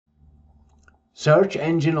Search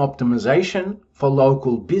engine optimization for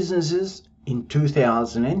local businesses in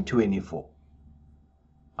 2024.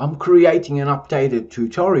 I'm creating an updated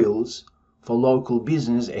tutorials for local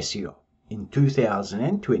business SEO in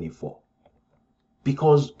 2024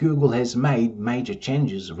 because Google has made major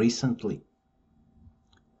changes recently.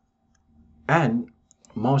 And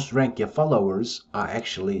most RankYa followers are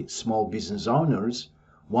actually small business owners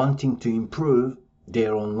wanting to improve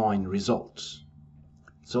their online results.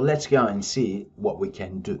 So let's go and see what we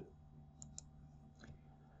can do.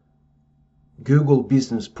 Google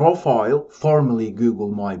Business Profile, formerly Google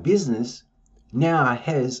My Business, now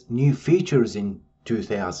has new features in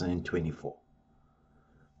 2024.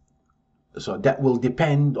 So that will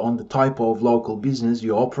depend on the type of local business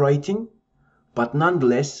you're operating, but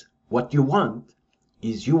nonetheless, what you want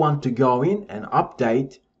is you want to go in and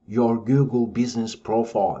update your Google Business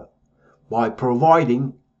Profile by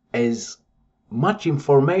providing as much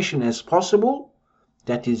information as possible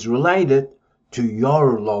that is related to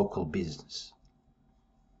your local business.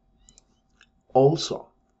 Also,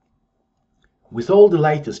 with all the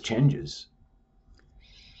latest changes,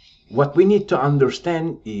 what we need to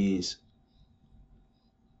understand is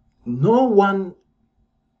no one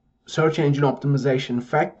search engine optimization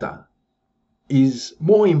factor is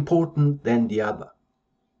more important than the other.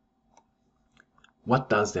 What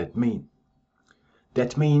does that mean?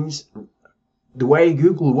 That means the way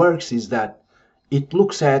Google works is that it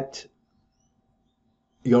looks at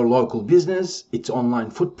your local business, its online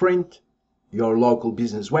footprint, your local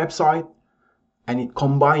business website, and it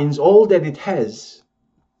combines all that it has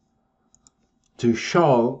to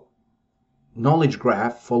show knowledge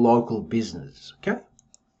graph for local business. Okay?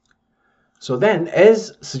 So then,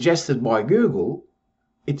 as suggested by Google,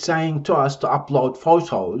 it's saying to us to upload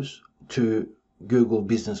photos to Google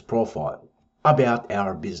Business Profile about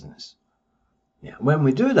our business. Now, when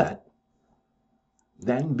we do that,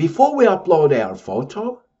 then before we upload our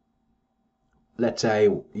photo, let's say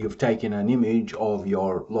you've taken an image of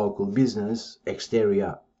your local business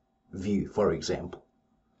exterior view, for example.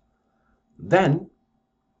 Then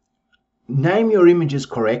name your images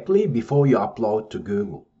correctly before you upload to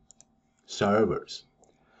Google servers.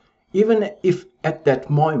 Even if at that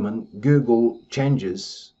moment Google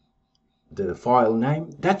changes the file name,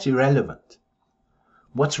 that's irrelevant.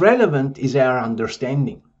 What's relevant is our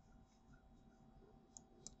understanding.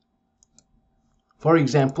 For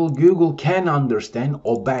example, Google can understand,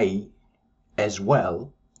 obey as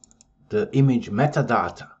well, the image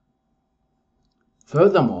metadata.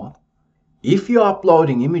 Furthermore, if you're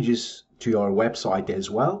uploading images to your website as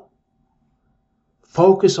well,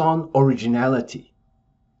 focus on originality.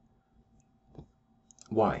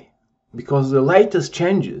 Why? Because the latest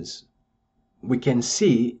changes, we can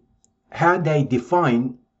see how they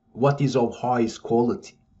define what is of highest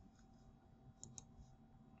quality.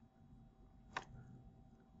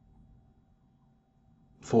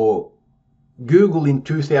 For Google in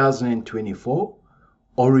 2024,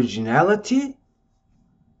 originality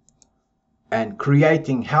and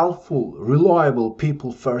creating helpful, reliable,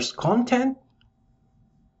 people-first content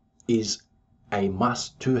is a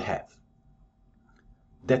must-to-have.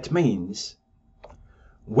 That means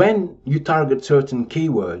when you target certain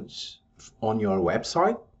keywords on your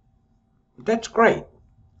website, that's great.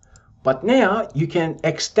 But now you can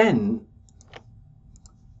extend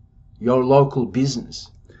your local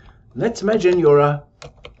business. Let's imagine you're a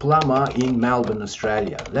plumber in Melbourne,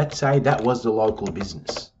 Australia. Let's say that was the local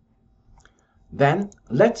business. Then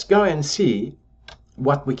let's go and see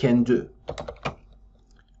what we can do.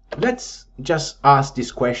 Let's just ask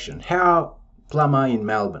this question. How plumber in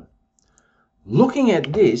Melbourne? Looking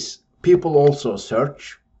at this, people also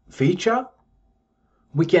search feature.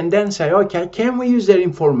 We can then say, okay, can we use that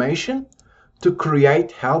information to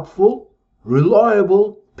create helpful,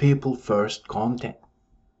 reliable, people-first content?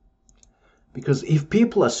 Because if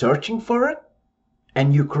people are searching for it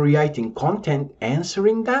and you're creating content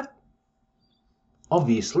answering that,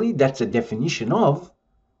 obviously that's a definition of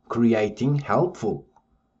creating helpful,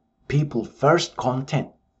 people-first content.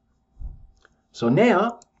 So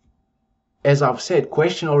now, as I've said,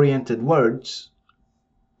 question-oriented words,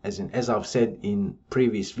 as I've said in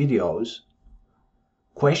previous videos,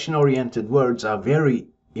 question-oriented words are very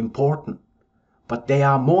important, but they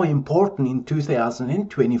are more important in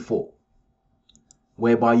 2024,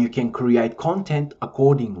 whereby you can create content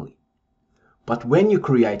accordingly. But when you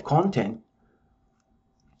create content,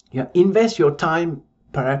 invest your time,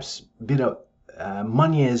 perhaps a bit of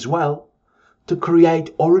money as well, to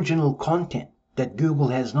create original content that Google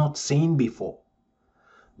has not seen before.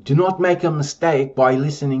 Do not make a mistake by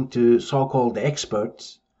listening to so-called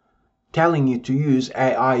experts telling you to use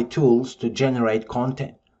AI tools to generate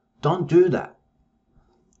content. Don't do that,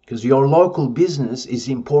 because your local business is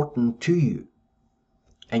important to you,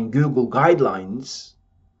 and Google guidelines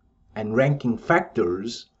and ranking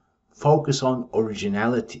factors focus on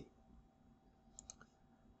originality.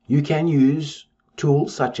 You can use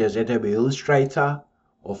tools such as Adobe Illustrator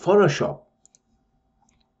or Photoshop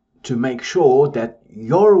to make sure that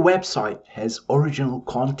your website has original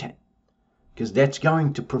content, because that's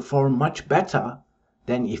going to perform much better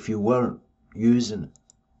than if you weren't using it.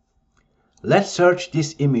 Let's search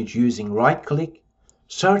this image using right-click,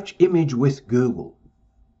 search image with Google.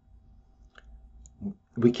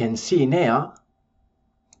 We can see now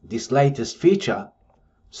this latest feature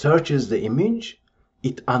searches the image,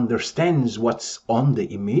 it understands what's on the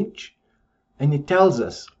image, and it tells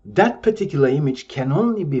us that particular image can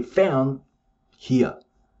only be found here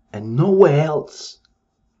and nowhere else.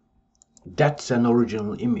 That's an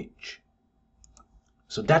original image.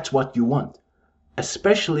 So that's what you want,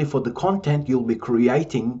 especially for the content you'll be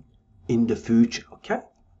creating in the future, okay?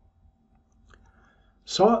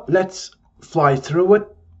 So let's fly through it.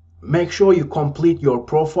 Make sure you complete your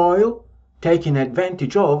profile, taking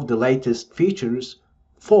advantage of the latest features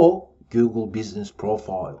for Google Business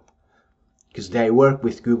Profile, because they work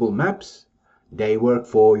with Google Maps, they work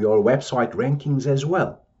for your website rankings as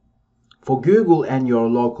well. For Google and your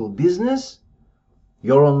local business,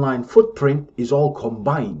 your online footprint is all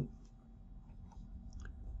combined.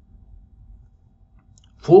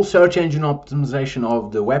 Full search engine optimization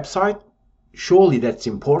of the website, surely that's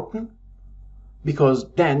important,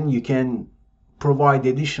 because then you can provide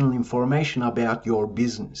additional information about your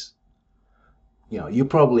business. You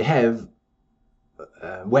probably have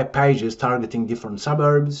web pages targeting different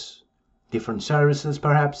suburbs, different services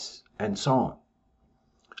perhaps, and so on.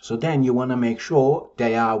 So then you want to make sure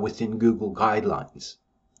they are within Google guidelines,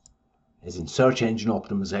 as in search engine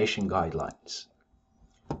optimization guidelines.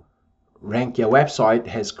 RankYa website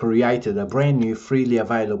has created a brand new freely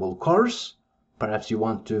available course. Perhaps you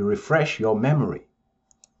want to refresh your memory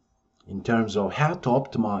in terms of how to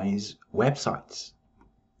optimize websites.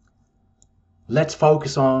 Let's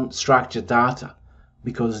focus on structured data,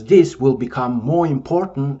 because this will become more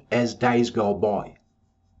important as days go by.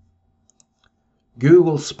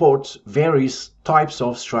 Google supports various types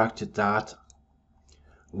of structured data.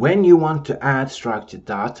 When you want to add structured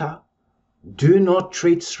data, do not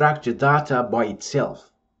treat structured data by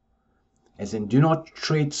itself, as in do not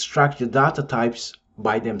treat structured data types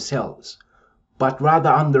by themselves, but rather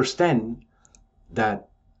understand that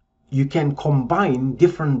you can combine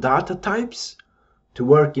different data types to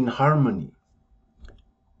work in harmony.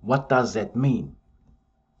 What does that mean?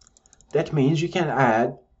 That means you can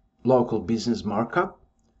add local business markup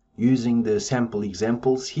using the sample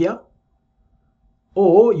examples here,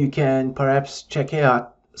 or you can perhaps check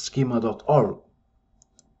out schema.org.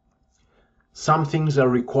 Some things are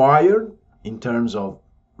required in terms of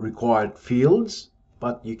required fields,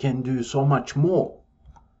 but you can do so much more.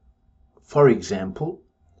 For example,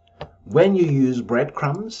 when you use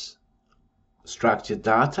breadcrumbs, structured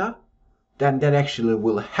data, then that actually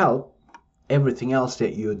will help everything else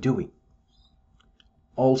that you're doing.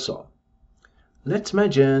 Also, let's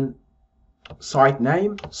imagine site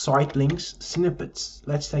name, site links, snippets.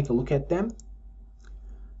 Let's take a look at them.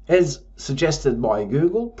 As suggested by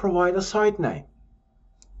Google, provide a site name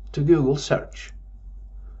to Google search.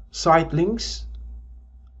 Site links,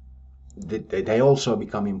 they also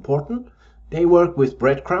become important. They work with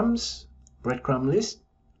breadcrumbs, breadcrumb list.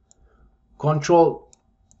 Control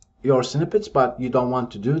your snippets, but you don't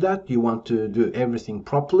want to do that. You want to do everything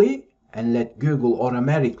properly and let Google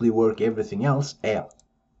automatically work everything else out.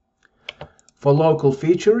 For local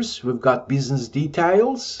features, we've got business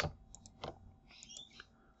details.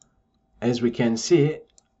 As we can see,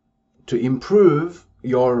 to improve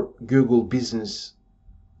your Google Business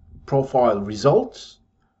Profile results,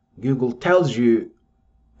 Google tells you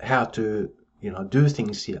how to do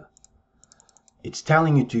things here. It's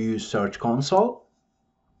telling you to use Search Console.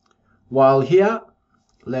 While here,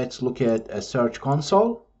 let's look at a Search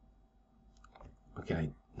Console.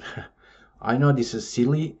 Okay, I know this is a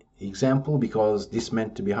silly example because this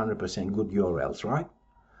meant to be 100% good URLs, right?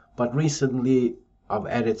 But recently I've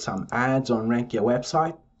added some ads on RankYa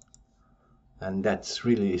website, and that's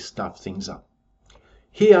really stuffed things up.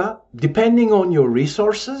 Here, depending on your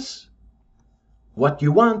resources, what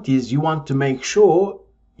you want is you want to make sure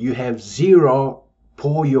you have 0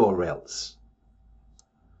 poor URLs.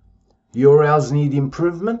 URLs need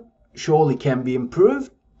improvement, surely can be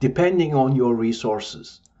improved depending on your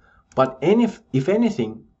resources. But if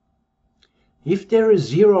anything, if there is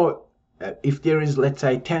 0 if there is, let's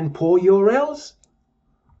say, 10 poor URLs,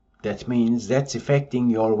 that means that's affecting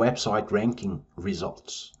your website ranking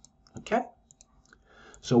results. Okay?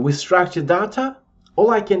 So with structured data,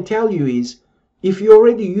 all I can tell you is, if you're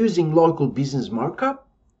already using local business markup,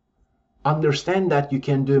 understand that you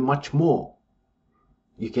can do much more.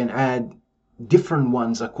 You can add different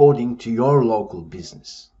ones according to your local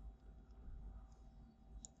business.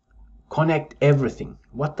 Connect everything.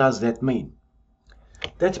 What does that mean?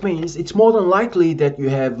 That means it's more than likely that you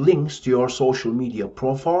have links to your social media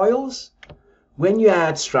profiles. When you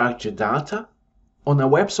add structured data on a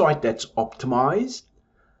website that's optimized,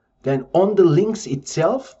 then on the links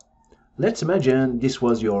itself, let's imagine this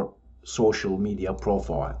was your social media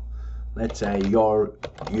profile. Let's say your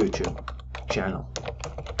YouTube channel.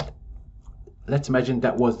 Let's imagine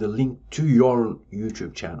that was the link to your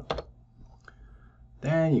YouTube channel.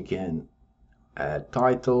 Then you can add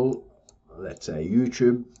title, let's say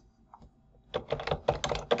YouTube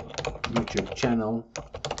channel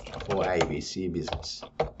for ABC business.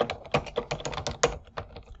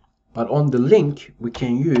 But on the link, we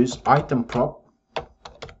can use item prop,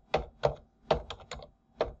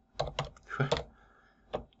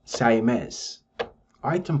 same as.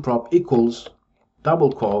 Item prop equals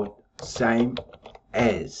double quote, same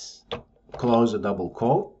as, close the double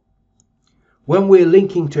quote. When we're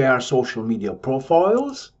linking to our social media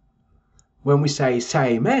profiles, when we say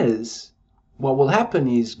same as, what will happen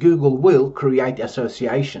is Google will create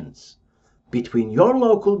associations between your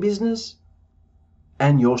local business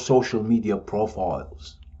and your social media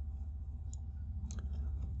profiles.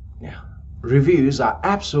 Now, reviews are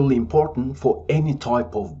absolutely important for any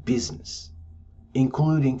type of business,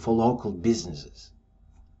 including for local businesses.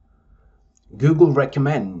 Google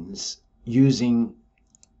recommends using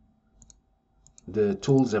the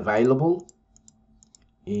tools available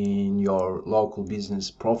in your local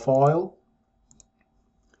business profile.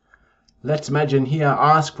 Let's imagine here,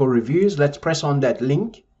 ask for reviews. Let's press on that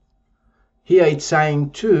link. Here it's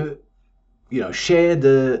saying to, share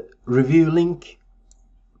the review link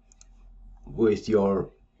with your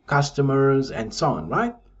customers and so on,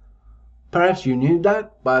 right? Perhaps you knew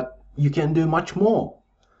that, but you can do much more.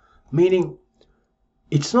 Meaning,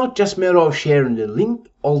 it's not just matter of sharing the link,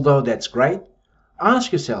 although that's great.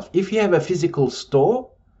 Ask yourself, if you have a physical store,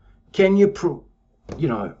 can you,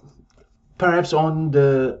 perhaps on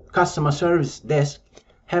the customer service desk,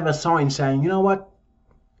 have a sign saying, you know what,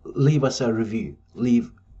 leave us a review.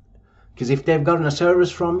 Because if they've gotten a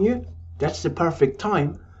service from you, that's the perfect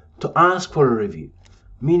time to ask for a review.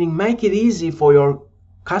 Meaning, make it easy for your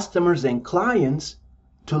customers and clients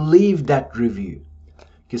to leave that review.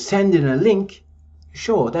 Because sending a link,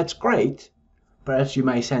 sure, that's great. Perhaps you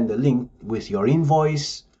may send a link with your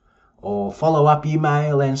invoice or follow-up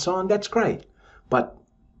email and so on. That's great. But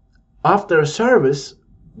after a service,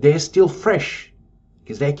 they're still fresh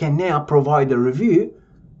because they can now provide a review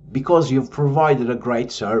because you've provided a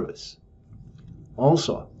great service.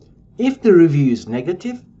 Also, if the review is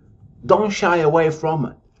negative, don't shy away from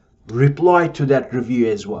it. Reply to that review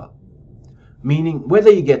as well. Meaning, whether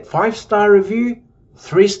you get 5-star review,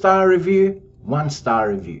 3-star review, 1-star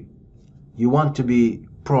review, you want to be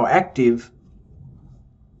proactive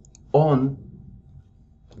on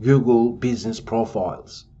Google business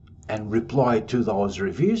profiles and reply to those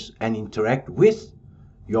reviews and interact with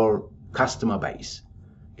your customer base,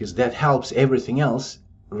 because that helps everything else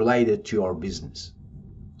related to your business.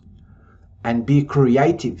 And be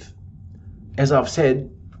creative. As I've said,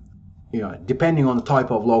 depending on the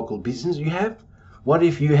type of local business you have, what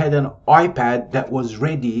if you had an iPad that was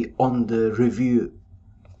ready on the review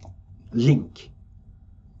link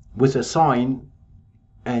with a sign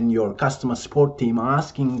and your customer support team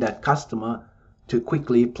asking that customer to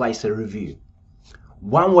quickly place a review?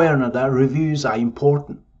 One way or another, reviews are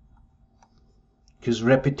important because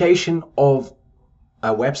reputation of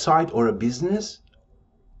a website or a business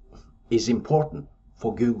is important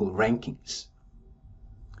for Google rankings.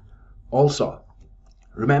 Also,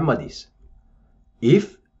 remember this.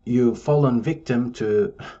 If you've fallen victim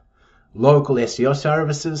to local SEO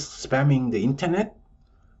services spamming the internet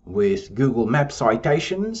with Google Map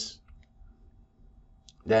citations,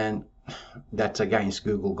 then that's against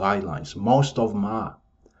Google guidelines. Most of them are.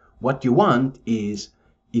 What you want is,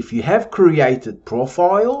 if you have created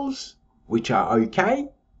profiles, which are okay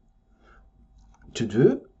to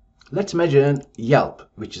do, let's imagine Yelp,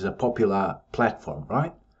 which is a popular platform,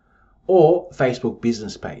 right? Or Facebook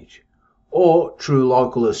business page, or True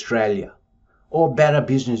Local Australia, or Better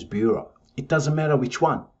Business Bureau. It doesn't matter which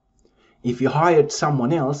one. If you hired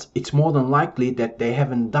someone else, it's more than likely that they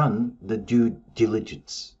haven't done the due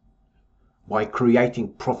diligence. by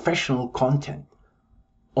creating professional content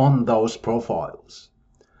on those profiles.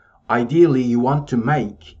 Ideally, you want to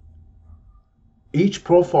make each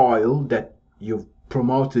profile that you've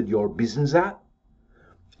promoted your business at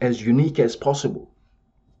as unique as possible.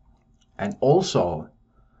 And also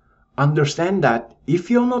understand that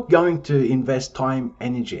if you're not going to invest time,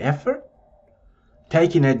 energy, effort,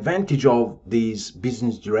 taking advantage of these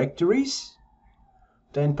business directories,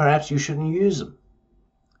 then perhaps you shouldn't use them.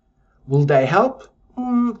 Will they help?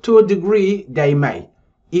 To a degree, they may.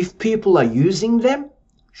 If people are using them,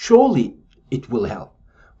 surely it will help.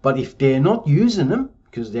 But if they're not using them,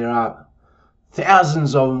 because there are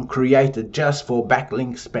thousands of them created just for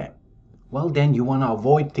backlink spam, well, then you want to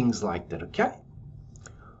avoid things like that, okay?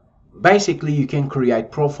 Basically, you can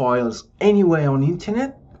create profiles anywhere on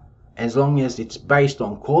internet as long as it's based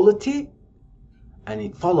on quality and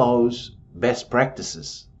it follows best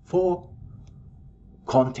practices for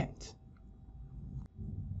content.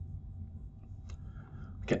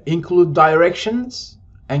 Okay, include directions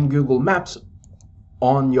and Google Maps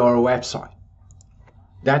on your website.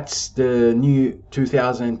 That's the new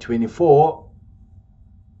 2024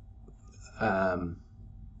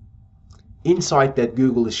 insight that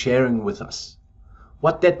Google is sharing with us.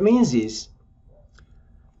 What that means is,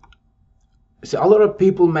 a lot of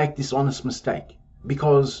people make this honest mistake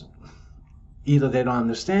because either they don't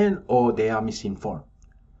understand or they are misinformed.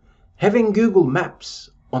 Having Google Maps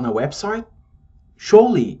on a website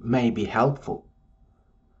surely may be helpful,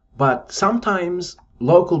 but sometimes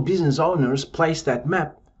local business owners place that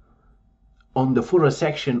map on the footer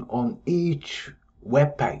section on each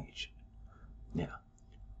web page. Now,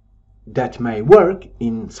 that may work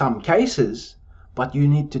in some cases, but you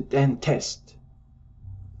need to then test,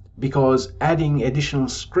 because adding additional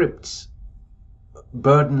scripts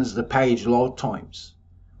burdens the page load times,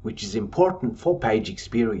 which is important for page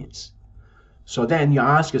experience. So then you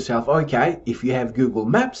ask yourself, okay, if you have Google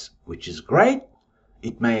Maps, which is great,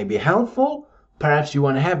 it may be helpful, perhaps you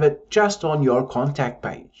want to have it just on your contact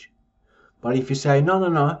page. But if you say,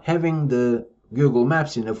 no, having the Google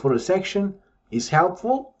Maps in the footer section is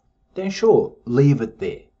helpful, then sure, leave it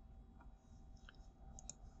there.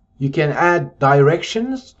 You can add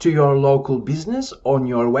directions to your local business on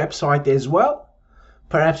your website as well.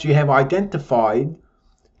 Perhaps you have identified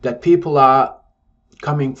that people are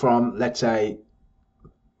coming from, let's say,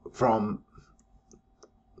 from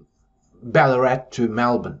Ballarat to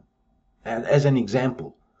Melbourne, as an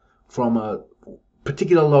example, from a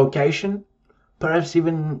particular location, perhaps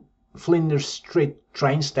even Flinders Street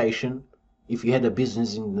train station if you had a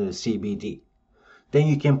business in the CBD. Then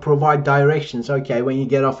you can provide directions. Okay, when you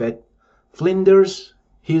get off at Flinders,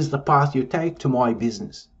 here's the path you take to my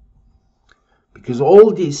business. Because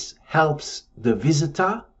all this helps the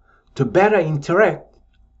visitor to better interact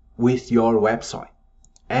with your website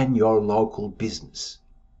and your local business.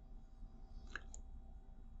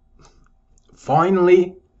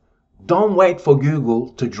 Finally, don't wait for Google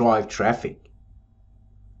to drive traffic,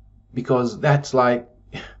 because that's like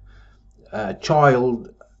a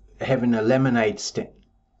child having a lemonade stand.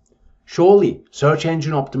 Surely, search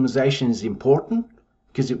engine optimization is important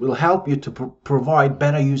because it will help you to provide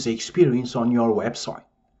better user experience on your website.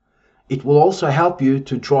 It will also help you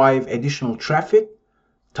to drive additional traffic,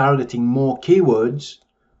 targeting more keywords,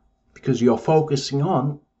 because you're focusing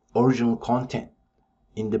on original content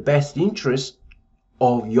in the best interest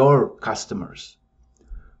of your customers.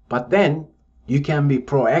 But then you can be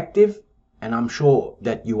proactive, and I'm sure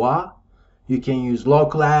that you are. You can use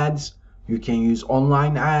local ads, you can use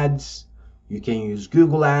online ads, you can use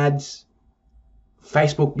Google ads,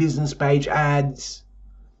 Facebook business page ads,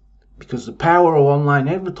 because the power of online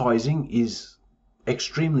advertising is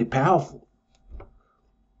extremely powerful.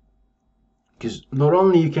 Because not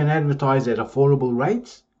only you can advertise at affordable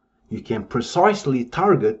rates, you can precisely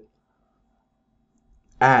target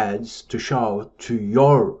ads to show to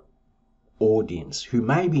your audience who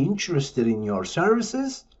may be interested in your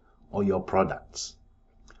services or your products.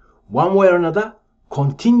 One way or another,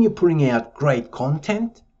 continue putting out great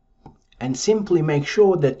content and simply make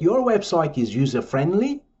sure that your website is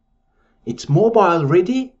user-friendly, it's mobile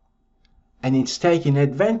ready, and it's taking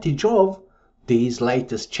advantage of these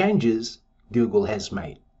latest changes Google has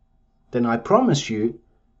made. Then I promise you,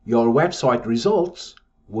 your website results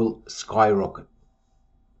will skyrocket.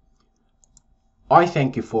 I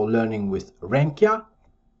thank you for learning with RankYa,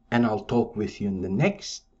 and I'll talk with you in the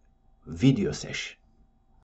next video session.